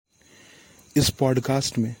इस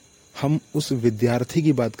पॉडकास्ट में हम उस विद्यार्थी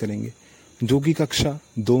की बात करेंगे जो कि कक्षा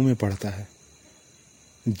 2 में पढ़ता है।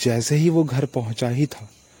 जैसे ही वो घर पहुंचा ही था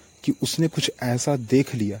कि उसने कुछ ऐसा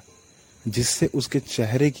देख लिया जिससे उसके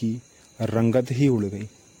चेहरे की रंगत ही उड़ गई,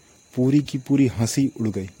 पूरी की पूरी हंसी उड़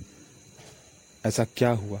गई। ऐसा क्या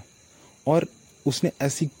हुआ और उसने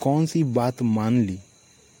ऐसी कौन सी बात मान ली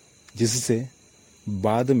जिससे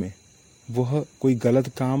बाद में वह कोई गलत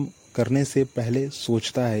काम करने से पहले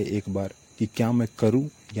सोचता है एक बार कि क्या मैं करूं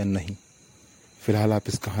या नहीं। फिलहाल आप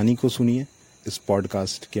इस कहानी को सुनिए इस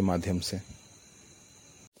पॉडकास्ट के माध्यम से।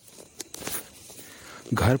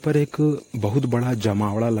 घर पर एक बहुत बड़ा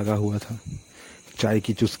जमावड़ा लगा हुआ था। चाय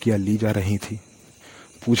की चुस्कियां ली जा रही थी,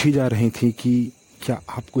 पूछी जा रही थी कि क्या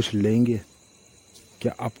आप कुछ लेंगे,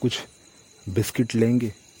 क्या आप कुछ बिस्किट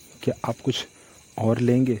लेंगे, क्या आप कुछ और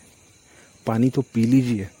लेंगे, पानी तो पी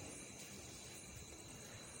लीजिए।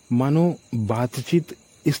 मानो बातचीत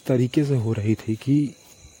इस तरीके से हो रही थी कि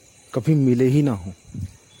कभी मिले ही ना हो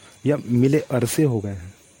या मिले अरसे हो गए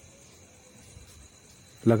हैं।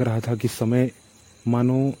 लग रहा था कि समय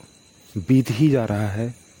मानो बीत ही जा रहा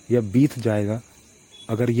है या बीत जाएगा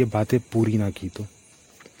अगर ये बातें पूरी ना की तो।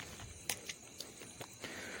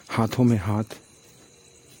 हाथों में हाथ,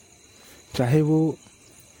 चाहे वो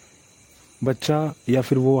बच्चा या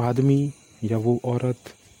फिर वो आदमी या वो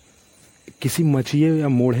औरत किसी मचिए या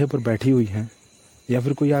मोढ़े पर बैठी हुई है या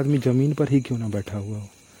फिर कोई आदमी जमीन पर ही क्यों ना बैठा हुआ हो,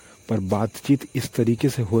 पर बातचीत इस तरीके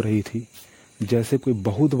से हो रही थी जैसे कोई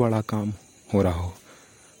बहुत बड़ा काम हो रहा हो।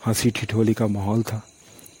 हंसी ठिठोली का माहौल था,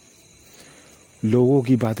 लोगों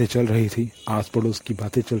की बातें चल रही थी, आस पड़ोस की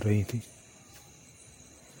बातें चल रही थी।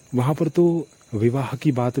 वहां पर तो विवाह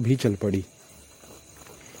की बात भी चल पड़ी।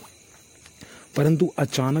 परंतु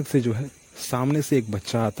अचानक से जो है सामने से एक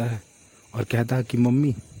बच्चा आता है और कहता है कि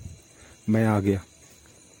मम्मी मैं आ गया।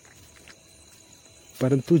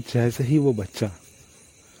 परंतु जैसे ही वो बच्चा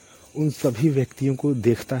उन सभी व्यक्तियों को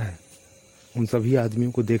देखता है, उन सभी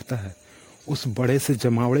आदमियों को देखता है, उस बड़े से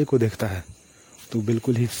जमावड़े को देखता है तो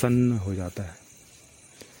बिल्कुल ही सन्न हो जाता है,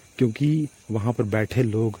 क्योंकि वहां पर बैठे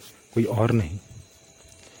लोग कोई और नहीं,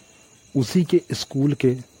 उसी के स्कूल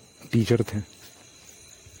के टीचर थे।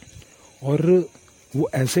 और वो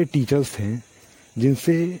ऐसे टीचर्स थे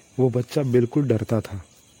जिनसे वो बच्चा बिल्कुल डरता था,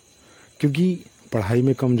 क्योंकि पढ़ाई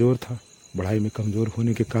में कमज़ोर था। पढ़ाई में कमज़ोर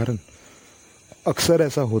होने के कारण अक्सर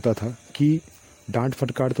ऐसा होता था कि डांट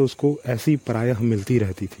फटकार तो उसको ऐसी प्रायः मिलती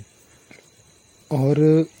रहती थी। और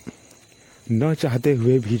न चाहते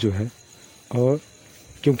हुए भी जो है, और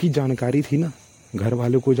क्योंकि जानकारी थी ना, घर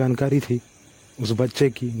वालों को जानकारी थी, उस बच्चे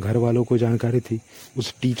की घर वालों को जानकारी थी,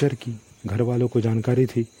 उस टीचर की घर वालों को जानकारी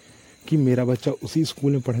थी कि मेरा बच्चा उसी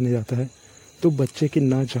स्कूल में पढ़ने जाता है, तो बच्चे के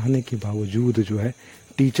ना चाहने के बावजूद जो है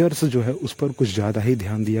टीचर्स जो है उस पर कुछ ज़्यादा ही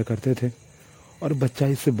ध्यान दिया करते थे और बच्चा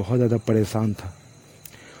इससे बहुत ज़्यादा परेशान था।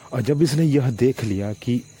 और जब इसने यह देख लिया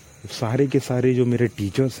कि सारे के सारे जो मेरे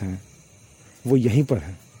टीचर्स हैं वो यहीं पर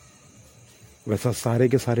हैं, वैसा सारे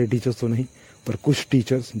के सारे टीचर्स तो नहीं, पर कुछ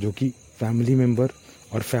टीचर्स जो कि फैमिली मेम्बर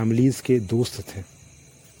और फैमिलीज़ के दोस्त थे,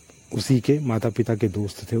 उसी के माता पिता के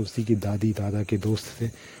दोस्त थे, उसी की दादी दादा के दोस्त थे,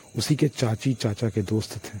 उसी के चाची चाचा के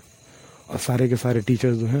दोस्त थे, और सारे के सारे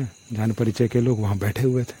टीचर्स जो हैं जान परिचय के लोग वहाँ बैठे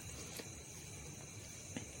हुए थे।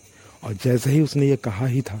 और जैसे ही उसने ये कहा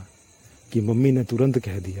ही था कि मम्मी ने तुरंत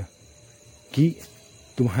कह दिया कि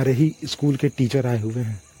तुम्हारे ही स्कूल के टीचर आए हुए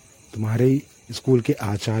हैं, तुम्हारे ही स्कूल के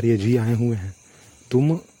आचार्य जी आए हुए हैं,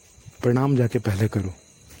 तुम प्रणाम जाके पहले करो।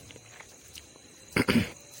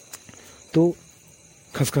 तो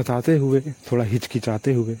खसखसाते हुए, थोड़ा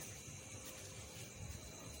हिचकिचाते हुए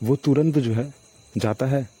वो तुरंत जो है जाता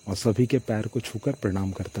है और सभी के पैर को छूकर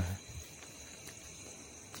प्रणाम करता है।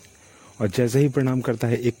 और जैसे ही प्रणाम करता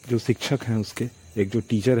है, एक जो शिक्षक हैं उसके, एक जो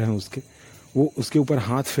टीचर हैं उसके, वो उसके ऊपर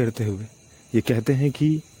हाथ फेरते हुए ये कहते हैं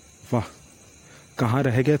कि वाह, कहाँ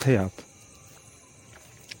रह गए थे आप।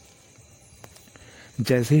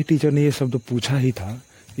 जैसे ही टीचर ने ये शब्द पूछा ही था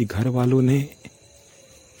कि घर वालों ने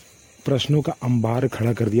प्रश्नों का अंबार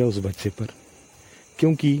खड़ा कर दिया उस बच्चे पर,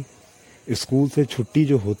 क्योंकि स्कूल से छुट्टी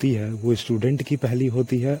जो होती है वो स्टूडेंट की पहली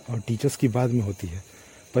होती है और टीचर्स की बाद में होती है,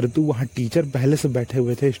 परंतु वहाँ टीचर पहले से बैठे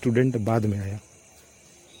हुए थे, स्टूडेंट बाद में आया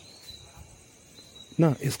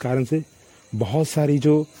ना। इस कारण से बहुत सारी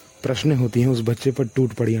जो प्रश्न होती हैं उस बच्चे पर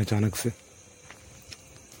टूट पड़ी अचानक से।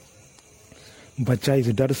 बच्चा इस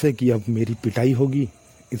डर से कि अब मेरी पिटाई होगी,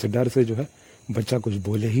 इस डर से जो है बच्चा कुछ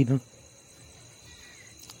बोले ही ना।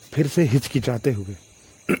 फिर से हिचकिचाते हुए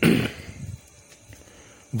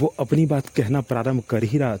वो अपनी बात कहना प्रारंभ कर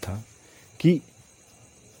ही रहा था कि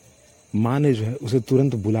माँ ने जो है उसे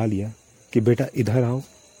तुरंत बुला लिया कि बेटा इधर आओ,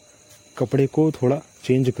 कपड़े को थोड़ा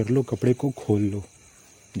चेंज कर लो, कपड़े को खोल लो।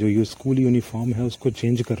 जो ये स्कूल यूनिफॉर्म है उसको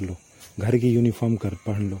चेंज कर लो, घर की यूनिफॉर्म कर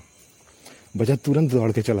पहन लो। बच्चा तुरंत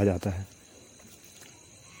दौड़ के चला जाता है।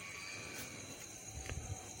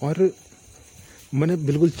 और मैंने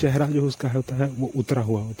बिल्कुल चेहरा जो उसका होता है वो उतरा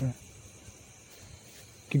हुआ होता है,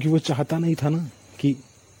 क्योंकि वो चाहता नहीं था ना कि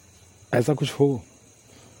ऐसा कुछ हो,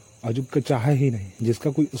 और जो चाहा ही नहीं,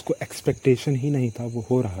 जिसका कोई उसको एक्सपेक्टेशन ही नहीं था, वो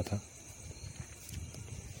हो रहा था।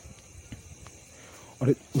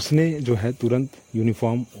 और उसने जो है तुरंत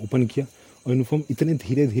यूनिफॉर्म ओपन किया, और यूनिफॉर्म इतने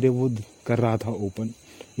धीरे धीरे वो कर रहा था ओपन।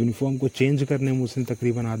 यूनिफॉर्म को चेंज करने में उसने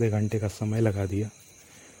तकरीबन आधे घंटे का समय लगा दिया,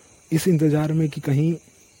 इस इंतज़ार में कि कहीं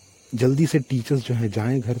जल्दी से टीचर्स जो हैं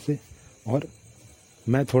जाएं घर से और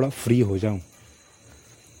मैं थोड़ा फ्री हो जाऊं।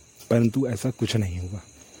 परंतु ऐसा कुछ नहीं हुआ।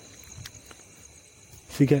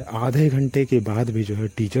 ठीक है, आधे घंटे के बाद भी जो है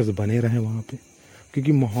टीचर्स बने रहे वहाँ पे,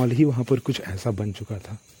 क्योंकि माहौल ही वहाँ पर कुछ ऐसा बन चुका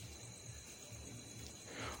था।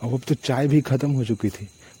 अब तो चाय भी ख़त्म हो चुकी थी,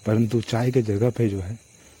 परंतु चाय के जगह पे जो है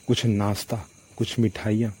कुछ नाश्ता, कुछ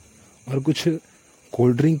मिठाइयाँ और कुछ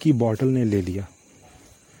कोल्ड ड्रिंक की बॉटल ने ले लिया,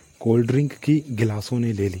 कोल्ड ड्रिंक की गिलासों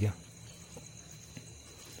ने ले लिया।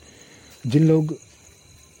 जिन लोग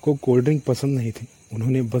को कोल्ड ड्रिंक पसंद नहीं थी,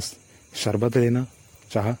 उन्होंने बस शरबत लेना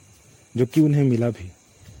चाहा, जो कि उन्हें मिला भी।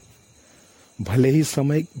 भले ही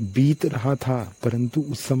समय बीत रहा था, परंतु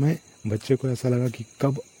उस समय बच्चे को ऐसा लगा कि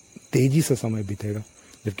कब तेजी से समय बीतेगा,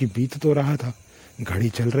 जबकि बीत तो रहा था, घड़ी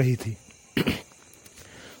चल रही थी।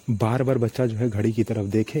 बार बार बच्चा जो है घड़ी की तरफ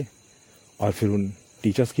देखे और फिर उन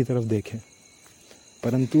टीचर्स की तरफ देखे,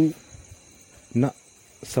 परंतु न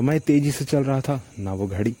समय तेजी से चल रहा था, ना वो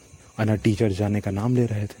घड़ी, और ना टीचर जाने का नाम ले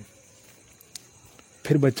रहे थे।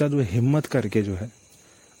 फिर बच्चा जो हिम्मत करके जो है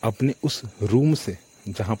अपने उस रूम से,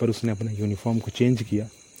 जहाँ पर उसने अपना यूनिफॉर्म को चेंज किया,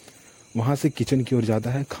 वहाँ से किचन की ओर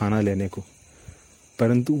जाता है खाना लेने को।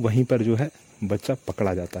 परंतु वहीं पर जो है बच्चा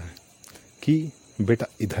पकड़ा जाता है कि बेटा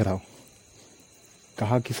इधर आओ।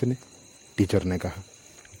 कहा किसने? टीचर ने कहा।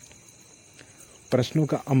 प्रश्नों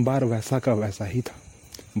का अंबार वैसा का वैसा ही था।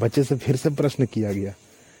 बच्चे से फिर से प्रश्न किया गया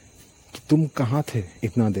कि तुम कहाँ थे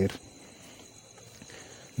इतना देर?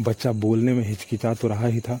 बच्चा बोलने में हिचकिचा तो रहा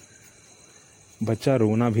ही था, बच्चा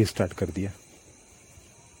रोना भी स्टार्ट कर दिया,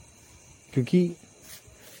 क्योंकि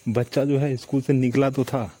बच्चा जो है स्कूल से निकला तो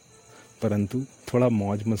था, परंतु थोड़ा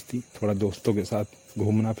मौज मस्ती, थोड़ा दोस्तों के साथ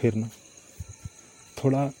घूमना फिरना,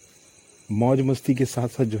 थोड़ा मौज मस्ती के साथ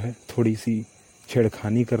साथ जो है थोड़ी सी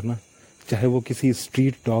छेड़खानी करना, चाहे वो किसी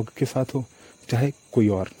स्ट्रीट डॉग के साथ हो, चाहे कोई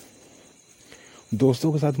और,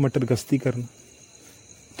 दोस्तों के साथ मटर गश्ती करना,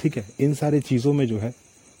 ठीक है, इन सारी चीज़ों में जो है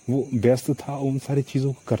वो व्यस्त था। उन सारी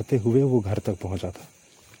चीज़ों को करते हुए वो घर तक पहुंचा था,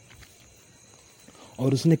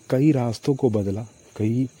 और उसने कई रास्तों को बदला,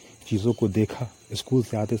 कई चीज़ों को देखा स्कूल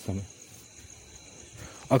से आते समय।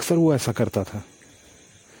 अक्सर वो ऐसा करता था,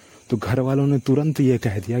 तो घर वालों ने तुरंत ये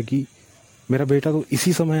कह दिया कि मेरा बेटा तो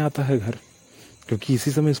इसी समय आता है घर, क्योंकि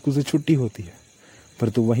इसी समय स्कूल से छुट्टी होती है। पर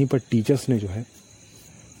तो वहीं पर टीचर्स ने जो है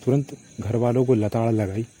तुरंत घर वालों को लताड़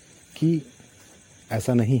लगाई कि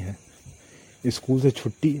ऐसा नहीं है, स्कूल से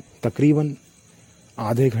छुट्टी तकरीबन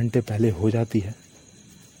आधे घंटे पहले हो जाती है,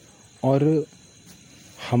 और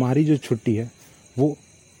हमारी जो छुट्टी है वो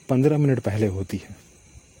 15 मिनट पहले होती है।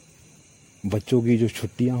 बच्चों की जो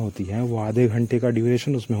छुट्टियां होती हैं वो आधे घंटे का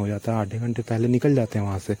ड्यूरेशन उसमें हो जाता है, आधे घंटे पहले निकल जाते हैं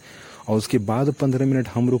वहाँ से, और उसके बाद 15 मिनट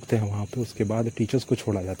हम रुकते हैं वहाँ पे, उसके बाद टीचर्स को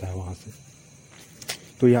छोड़ा जाता है वहाँ से।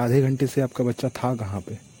 तो ये आधे घंटे से आपका बच्चा था कहाँ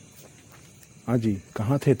पे? हाँ जी,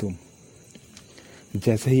 कहाँ थे तुम?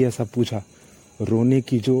 जैसे ही ऐसा पूछा, रोने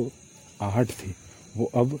की जो आहट थी वो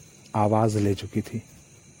अब आवाज़ ले चुकी थी।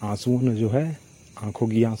 आंसुओं ने जो है, आंखों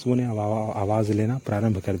की आंसुओं ने आवाज़ लेना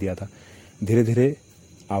प्रारंभ कर दिया था। धीरे धीरे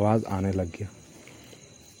आवाज़ आने लग गया।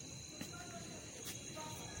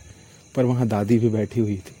 पर वहाँ दादी भी बैठी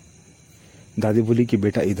हुई थी। दादी बोली कि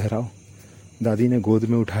बेटा इधर आओ। दादी ने गोद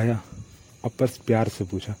में उठाया, अब बस प्यार से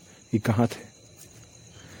पूछा कि कहाँ थे।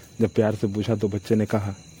 जब प्यार से पूछा तो बच्चे ने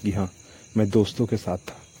कहा कि हाँ, मैं दोस्तों के साथ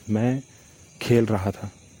था, मैं खेल रहा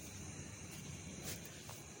था,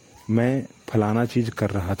 मैं फलाना चीज़ कर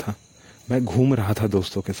रहा था, मैं घूम रहा था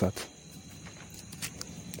दोस्तों के साथ।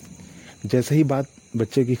 जैसे ही बात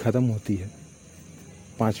बच्चे की ख़त्म होती है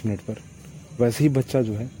 5 मिनट पर, वैसे ही बच्चा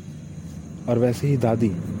जो है और वैसे ही दादी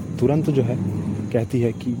तुरंत जो है कहती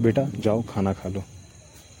है कि बेटा जाओ खाना खा लो।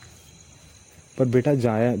 पर बेटा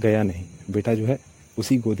गया नहीं, बेटा जो है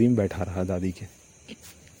उसी गोदी में बैठा रहा दादी के।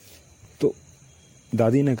 तो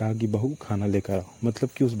दादी ने कहा कि बहू खाना लेकर आओ, मतलब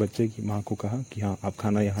कि उस बच्चे की माँ को कहा कि हाँ आप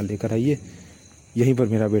खाना यहाँ लेकर आइए, यहीं पर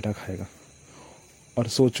मेरा बेटा खाएगा। और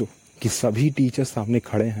सोचो कि सभी टीचर सामने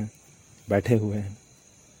खड़े हैं, बैठे हुए हैं,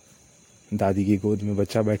 दादी की गोद में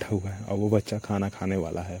बच्चा बैठा हुआ है और वो बच्चा खाना खाने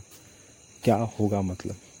वाला है। क्या होगा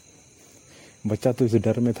मतलब। बच्चा तो इस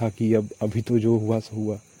डर में था कि अब अभी तो जो हुआ सो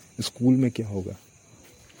हुआ, स्कूल में क्या होगा,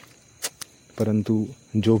 परंतु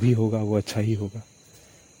जो भी होगा वो अच्छा ही होगा।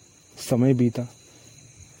 समय बीता,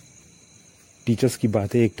 टीचर्स की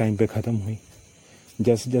बातें एक टाइम पे ख़त्म हुई।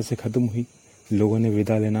 जैसे जैसे ख़त्म हुई, लोगों ने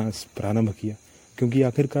विदा लेना प्रारंभ किया, क्योंकि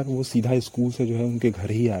आखिरकार वो सीधा स्कूल से जो है उनके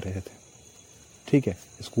घर ही आ रहे थे। ठीक है,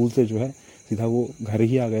 स्कूल से जो है सीधा वो घर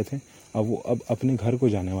ही आ गए थे। अब वो अपने घर को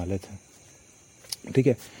जाने वाले थे। ठीक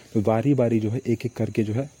है, तो बारी बारी जो है एक एक करके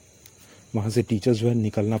जो है वहाँ से टीचर्स जो है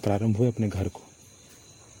निकलना प्रारंभ हुए अपने घर को।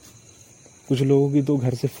 कुछ लोगों की तो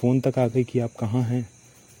घर से फ़ोन तक आ गई कि आप कहाँ हैं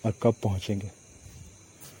और कब पहुँचेंगे।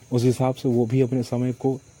 उस हिसाब से वो भी अपने समय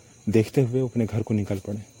को देखते हुए अपने घर को निकल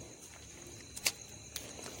पड़े।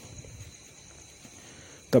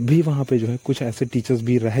 तब भी वहाँ पे जो है कुछ ऐसे टीचर्स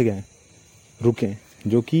भी रह गए, रुके,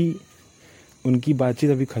 जो कि उनकी बातचीत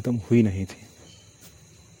अभी ख़त्म हुई नहीं थी।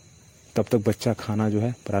 तब तक बच्चा खाना जो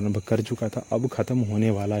है प्रारंभ कर चुका था, अब ख़त्म होने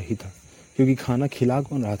वाला ही था, क्योंकि खाना खिला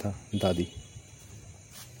कौन रहा था? दादी,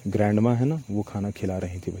 ग्रैंडमा है ना, वो खाना खिला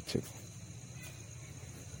रही थी बच्चे को।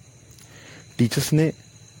 टीचर्स ने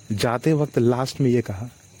जाते वक्त लास्ट में ये कहा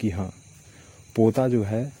कि हाँ, पोता जो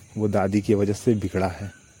है वो दादी की वजह से बिगड़ा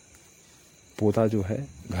है, पोता जो है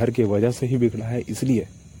घर के वजह से ही बिगड़ा है, इसलिए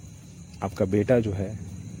आपका बेटा जो है,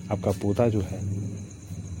 आपका पोता जो है,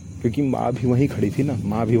 क्योंकि माँ भी वहीं खड़ी थी ना,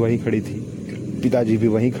 माँ भी वहीं खड़ी थी, पिताजी भी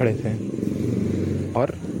वहीं खड़े थे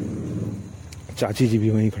और चाची जी भी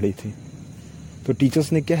वहीं खड़ी थी। तो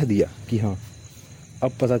टीचर्स ने कह दिया कि हाँ,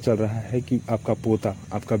 अब पता चल रहा है कि आपका पोता,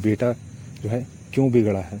 आपका बेटा जो है क्यों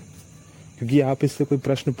बिगड़ा है, क्योंकि आप इससे कोई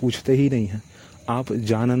प्रश्न पूछते ही नहीं हैं, आप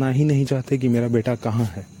जानना ही नहीं चाहते कि मेरा बेटा कहाँ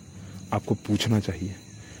है, आपको पूछना चाहिए।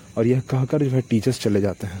 और यह कहकर जो है टीचर्स चले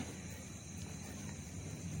जाते हैं।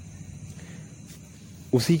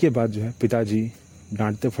 उसी के बाद जो है पिताजी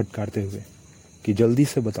डांटते फटकारते हुए कि जल्दी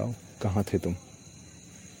से बताओ कहाँ थे तुम।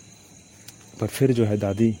 पर फिर जो है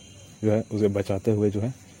दादी जो है उसे बचाते हुए जो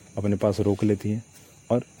है अपने पास रोक लेती हैं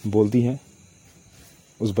और बोलती हैं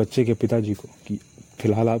उस बच्चे के पिताजी को कि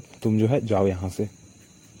फिलहाल आप तुम जो है जाओ यहाँ से,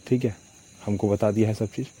 ठीक है, हमको बता दिया है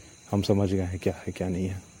सब चीज़, हम समझ गए हैं क्या है क्या नहीं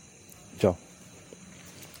है, जाओ।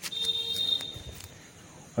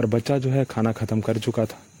 और बच्चा जो है खाना ख़त्म कर चुका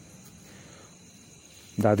था।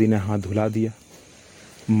 दादी ने हाथ धुला दिया,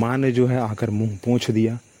 माँ ने जो है आकर मुंह पोंछ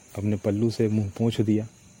दिया, अपने पल्लू से मुंह पोंछ दिया,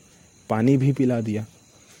 पानी भी पिला दिया।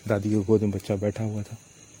 दादी के गोद में बच्चा बैठा हुआ था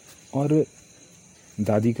और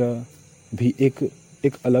दादी का भी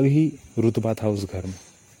एक अलग ही रुतबा था उस घर में,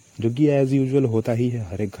 जो कि एज़ यूजुअल होता ही है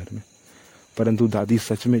हर एक घर में। परंतु दादी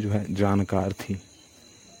सच में जो है जानकार थी।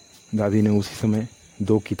 दादी ने उसी समय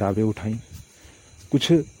 2 किताबें उठाई,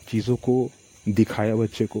 कुछ चीज़ों को दिखाया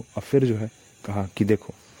बच्चे को और फिर जो है कहा कि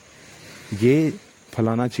देखो, ये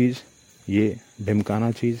फलाना चीज़, ये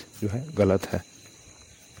ढिमकाना चीज़ जो है गलत है,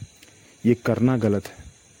 ये करना गलत है,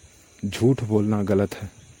 झूठ बोलना गलत है,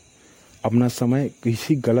 अपना समय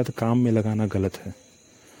किसी गलत काम में लगाना गलत है,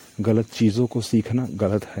 गलत चीज़ों को सीखना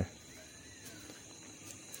गलत है।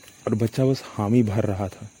 और बच्चा बस हामी भर रहा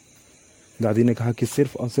था। दादी ने कहा कि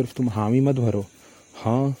सिर्फ और सिर्फ तुम हामी मत भरो,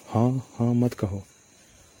 हाँ हाँ हाँ मत कहो,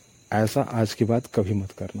 ऐसा आज के बाद कभी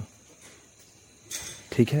मत करना,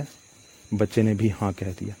 ठीक है। बच्चे ने भी हाँ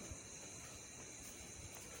कह दिया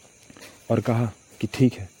और कहा कि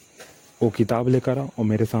ठीक है, वो किताब लेकर आओ और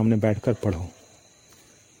मेरे सामने बैठकर पढ़ो।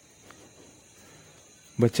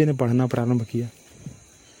 बच्चे ने पढ़ना प्रारंभ किया।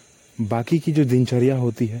 बाकी की जो दिनचर्या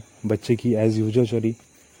होती है बच्चे की एज यूजुअल चली।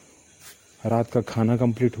 रात का खाना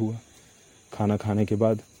कंप्लीट हुआ, खाना खाने के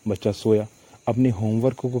बाद बच्चा सोया। अपने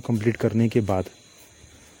होमवर्क को कंप्लीट करने के बाद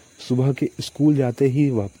सुबह के स्कूल जाते ही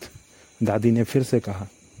वक्त दादी ने फिर से कहा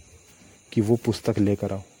कि वो पुस्तक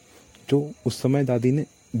लेकर आओ, जो उस समय दादी ने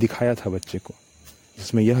दिखाया था बच्चे को,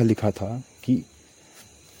 जिसमें यह लिखा था कि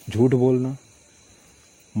झूठ बोलना,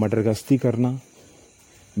 मटरगश्ती करना,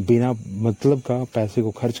 बिना मतलब का पैसे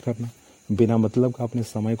को खर्च करना, बिना मतलब का अपने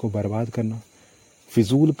समय को बर्बाद करना,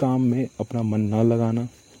 फिजूल काम में अपना मन न लगाना,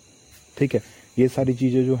 ठीक है, ये सारी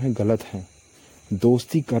चीज़ें जो हैं गलत हैं।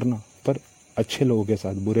 दोस्ती करना पर अच्छे लोगों के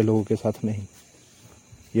साथ, बुरे लोगों के साथ नहीं,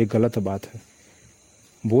 ये गलत बात है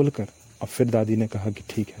बोलकर। अब फिर दादी ने कहा कि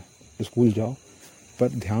ठीक है, स्कूल जाओ पर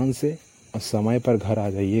ध्यान से और समय पर घर आ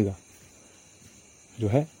जाइएगा, जो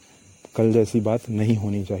है कल जैसी बात नहीं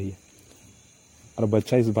होनी चाहिए। और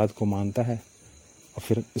बच्चा इस बात को मानता है और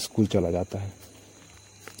फिर स्कूल चला जाता है।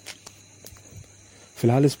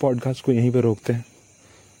 फिलहाल इस पॉडकास्ट को यहीं पे रोकते हैं,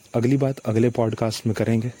 अगली बात अगले पॉडकास्ट में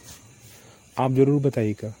करेंगे। आप ज़रूर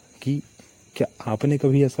बताइएगा कि क्या आपने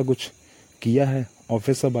कभी ऐसा कुछ किया है।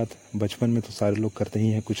 ऑब्वियस सा बात है, बचपन में तो सारे लोग करते ही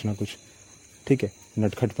हैं कुछ ना कुछ, ठीक है।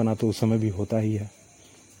 नटखटपना तो उस समय भी होता ही है,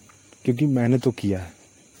 क्योंकि मैंने तो किया है,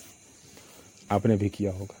 आपने भी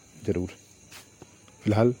किया होगा ज़रूर।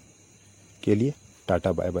 फिलहाल के लिए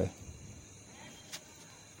टाटा बाय बाय।